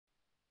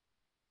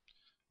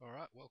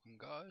Alright, welcome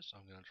guys.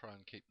 I'm going to try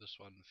and keep this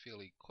one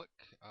fairly quick.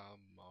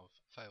 I've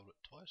failed it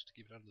twice to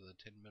keep it under the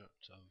 10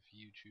 minutes of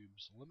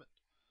YouTube's limit.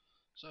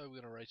 So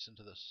we're going to race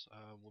into this.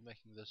 We're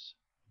making this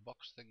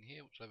box thing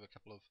here, which will have a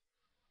couple of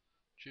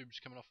tubes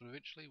coming off it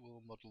eventually.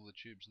 We'll model the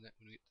tubes and that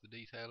when we get to the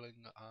detailing.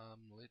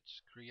 Let's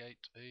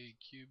create a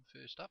cube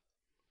first up.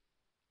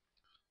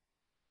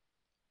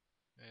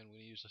 And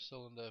we're going to use a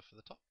cylinder for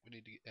the top. We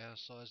need to get our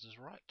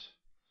sizes right.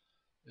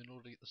 In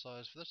order to get the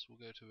size for this, we'll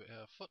go to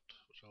our foot,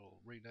 which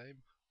I'll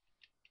rename.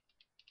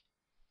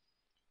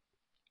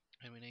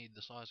 And we need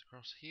the size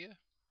across here.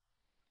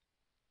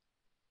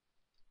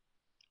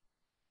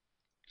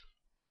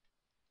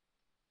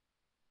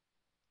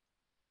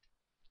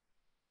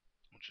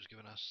 Which has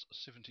given us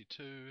 72.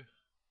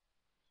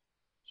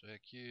 So our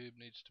cube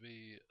needs to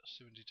be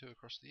 72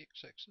 across the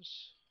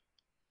x-axis.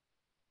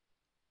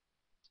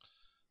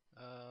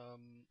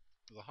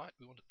 The height,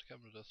 we want it to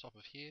come to the top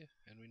of here,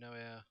 and we know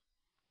our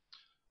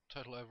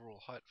total overall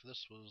height for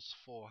this was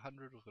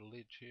 400. We've got a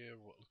ledge here,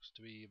 what looks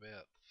to be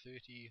about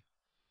 30.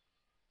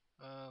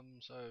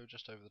 So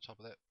just over the top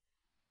of that,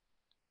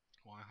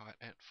 y height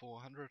at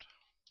 400.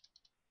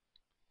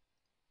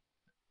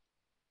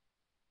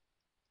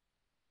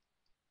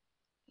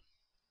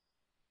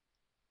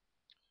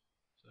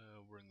 So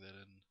we'll bring that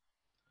in.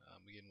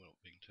 Again, we're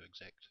not being too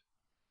exact.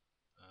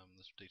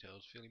 This detail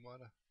is fairly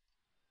minor.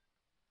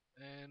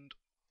 And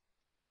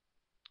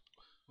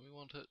we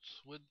want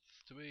its width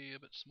to be a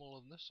bit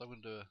smaller than this. I'm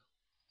going to do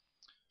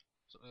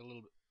something a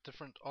little bit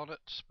different on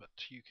it, but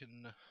you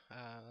can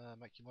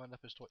make your mind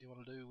up as to what you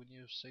want to do when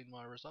you've seen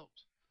my result.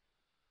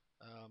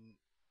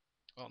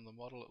 On the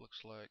model it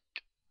looks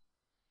like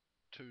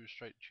two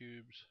straight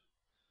tubes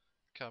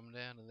come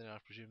down, and then I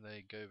presume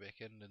they go back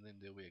in, and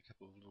then there'll be a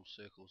couple of little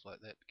circles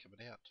like that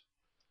coming out.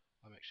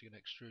 I'm actually going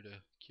to extrude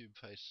a cube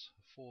face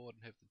forward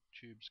and have the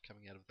tubes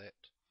coming out of that,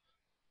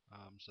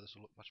 so this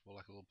will look much more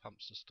like a little pump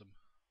system,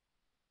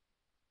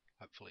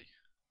 hopefully.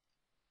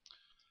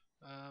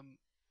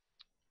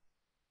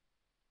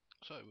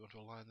 So we want to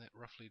align that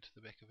roughly to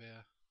the back of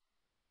our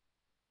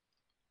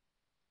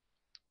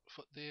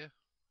foot there.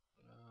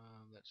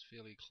 That's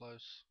fairly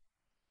close.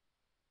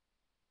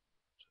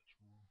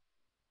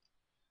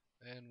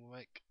 And we'll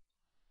make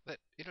that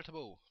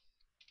editable.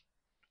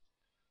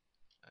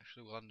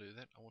 Actually, we'll undo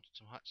that. I wanted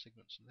some height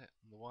segments in that,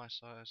 and the Y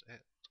size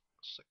at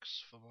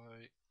 6 for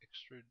my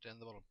extrude down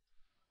the bottom.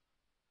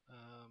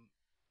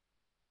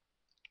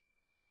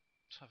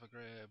 Let's have a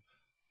grab.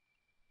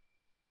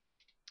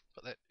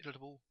 Put that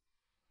editable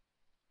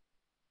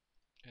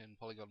and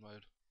polygon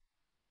mode.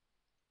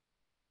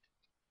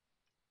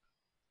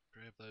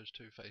 Grab those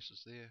two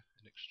faces there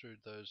and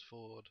extrude those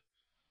forward.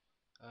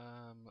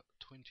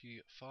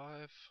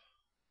 25.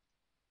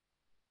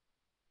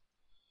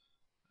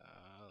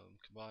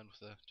 Combined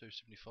with the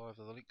 275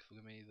 of the length will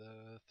give me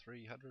the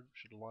 300, which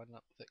should line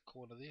up with that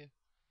corner there.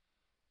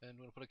 And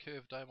we're going to put a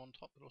curved dome on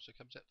top that also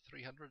comes out to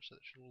 300, so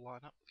that should all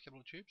line up with a couple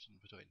of tubes in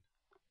between.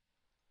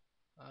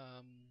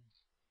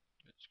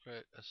 Let's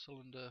create a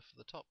cylinder for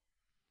the top.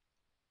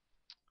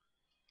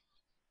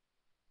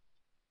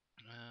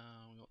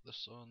 We want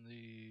this on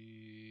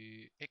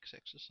the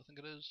x-axis, I think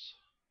it is.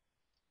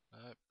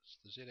 No, it's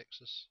the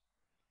z-axis.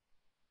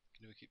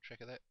 Can we keep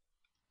track of that?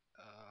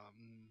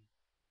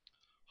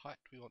 Height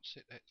we want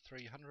set at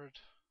 300,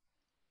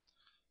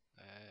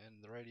 and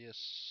the radius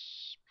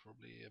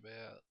probably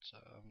about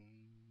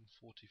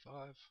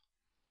 45.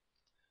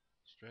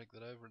 Let's drag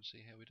that over and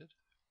see how we did.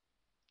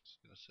 It's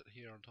going to sit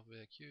here on top of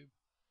our cube.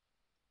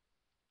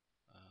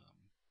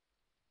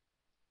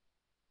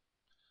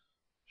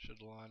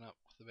 Should line up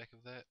with the back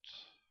of that.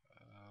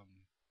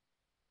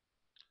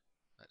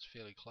 That's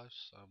fairly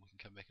close. We can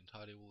come back and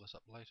tidy all this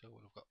up later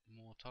when we've got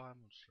more time.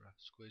 We'll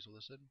just squeeze all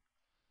this in.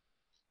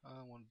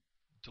 I want to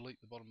delete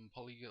the bottom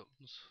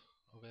polygons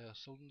of our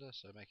cylinder,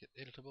 so make it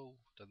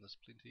editable. Done this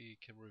plenty.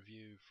 Camera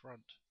view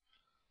front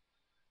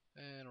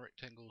and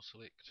rectangle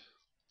select.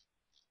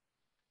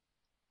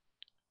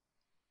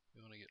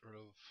 We want to get rid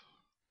of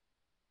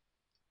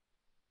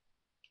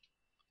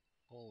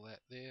all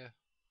that there,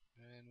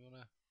 and we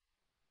want to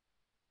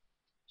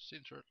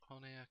center it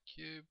on our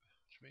cube,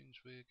 which means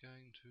we're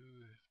going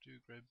to have to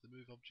grab the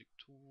move object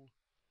tool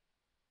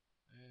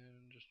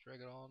and just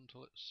drag it on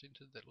until it's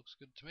centered. That looks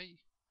good to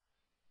me.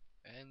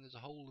 And there's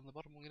a hole in the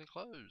bottom we're going to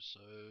close,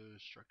 so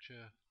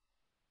structure,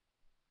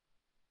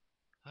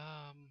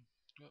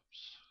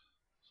 oops,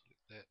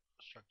 select that,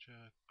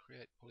 structure,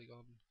 create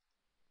polygon,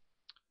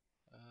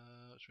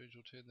 which means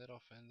we'll turn that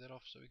off and that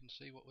off so we can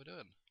see what we're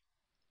doing.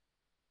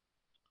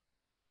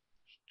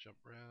 Just jump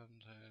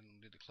around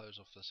and need to close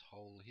off this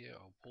hole here.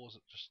 I'll pause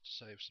it just to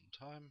save some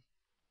time.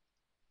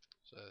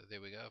 So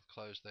there we go, I've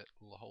closed that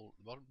little hole at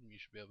the bottom. You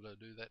should be able to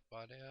do that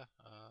by now.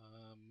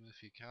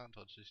 If you can't,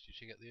 I'd suggest you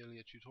check out the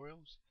earlier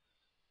tutorials.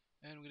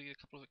 And we're going to get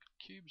a couple of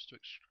cubes to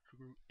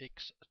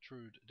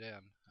extrude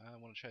down. I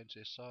want to change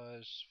their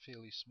size,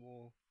 fairly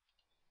small.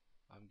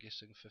 I'm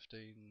guessing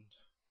 15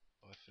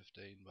 by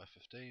 15 by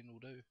 15 will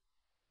do.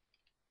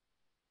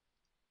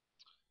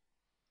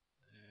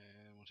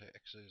 And we'll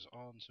axes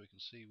on so we can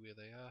see where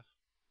they are.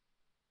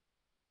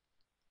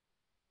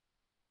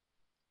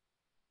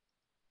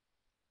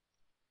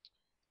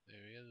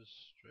 There he is.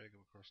 Drag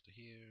him across to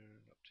here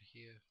and up to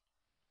here.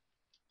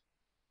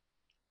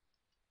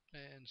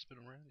 And spin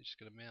him around. He's just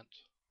going to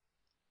mount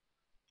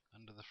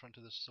under the front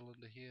of this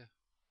cylinder here.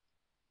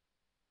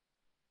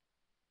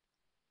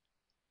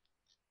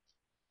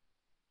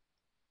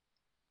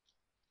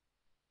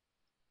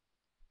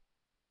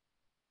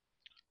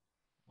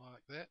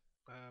 Like that.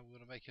 We're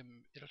going to make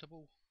him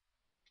editable.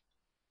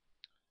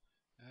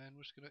 And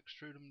we're just going to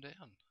extrude him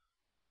down.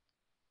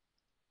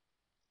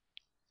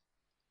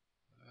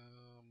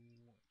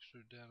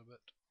 Extrude down a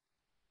bit.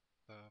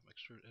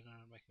 Extrude in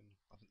and make him,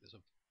 I think there's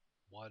a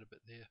wider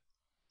bit there.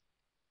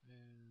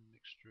 And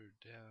extrude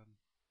down.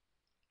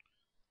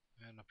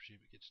 And I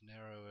presume it gets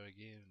narrower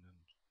again. And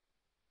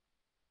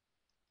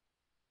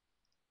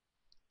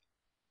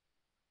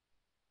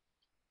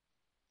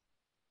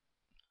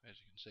as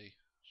you can see,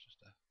 it's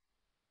just a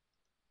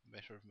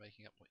matter of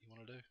making up what you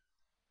want to do.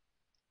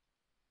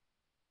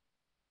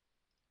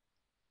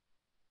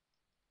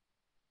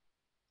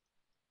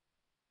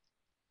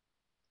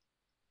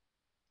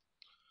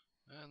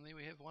 And there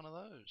we have one of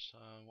those.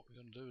 What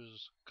we're going to do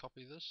is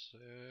copy this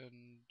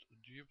and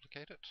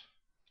duplicate it.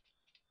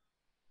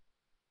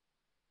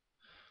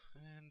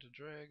 And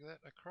drag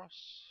that across.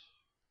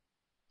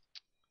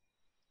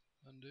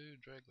 Undo,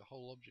 drag the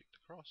whole object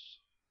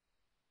across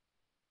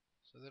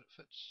so that it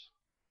fits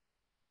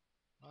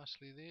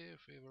nicely there.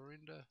 If we have a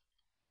render,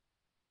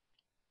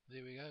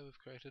 there we go,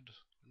 we've created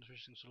an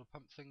interesting sort of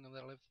pump thing, and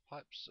that'll have the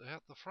pipes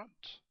out the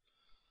front.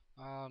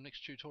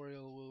 Next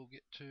tutorial we'll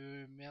get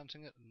to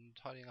mounting it and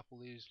tidying up all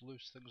these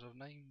loose things I've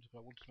named, but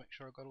I wanted to make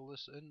sure I got all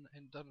this in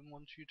and done in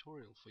one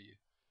tutorial for you.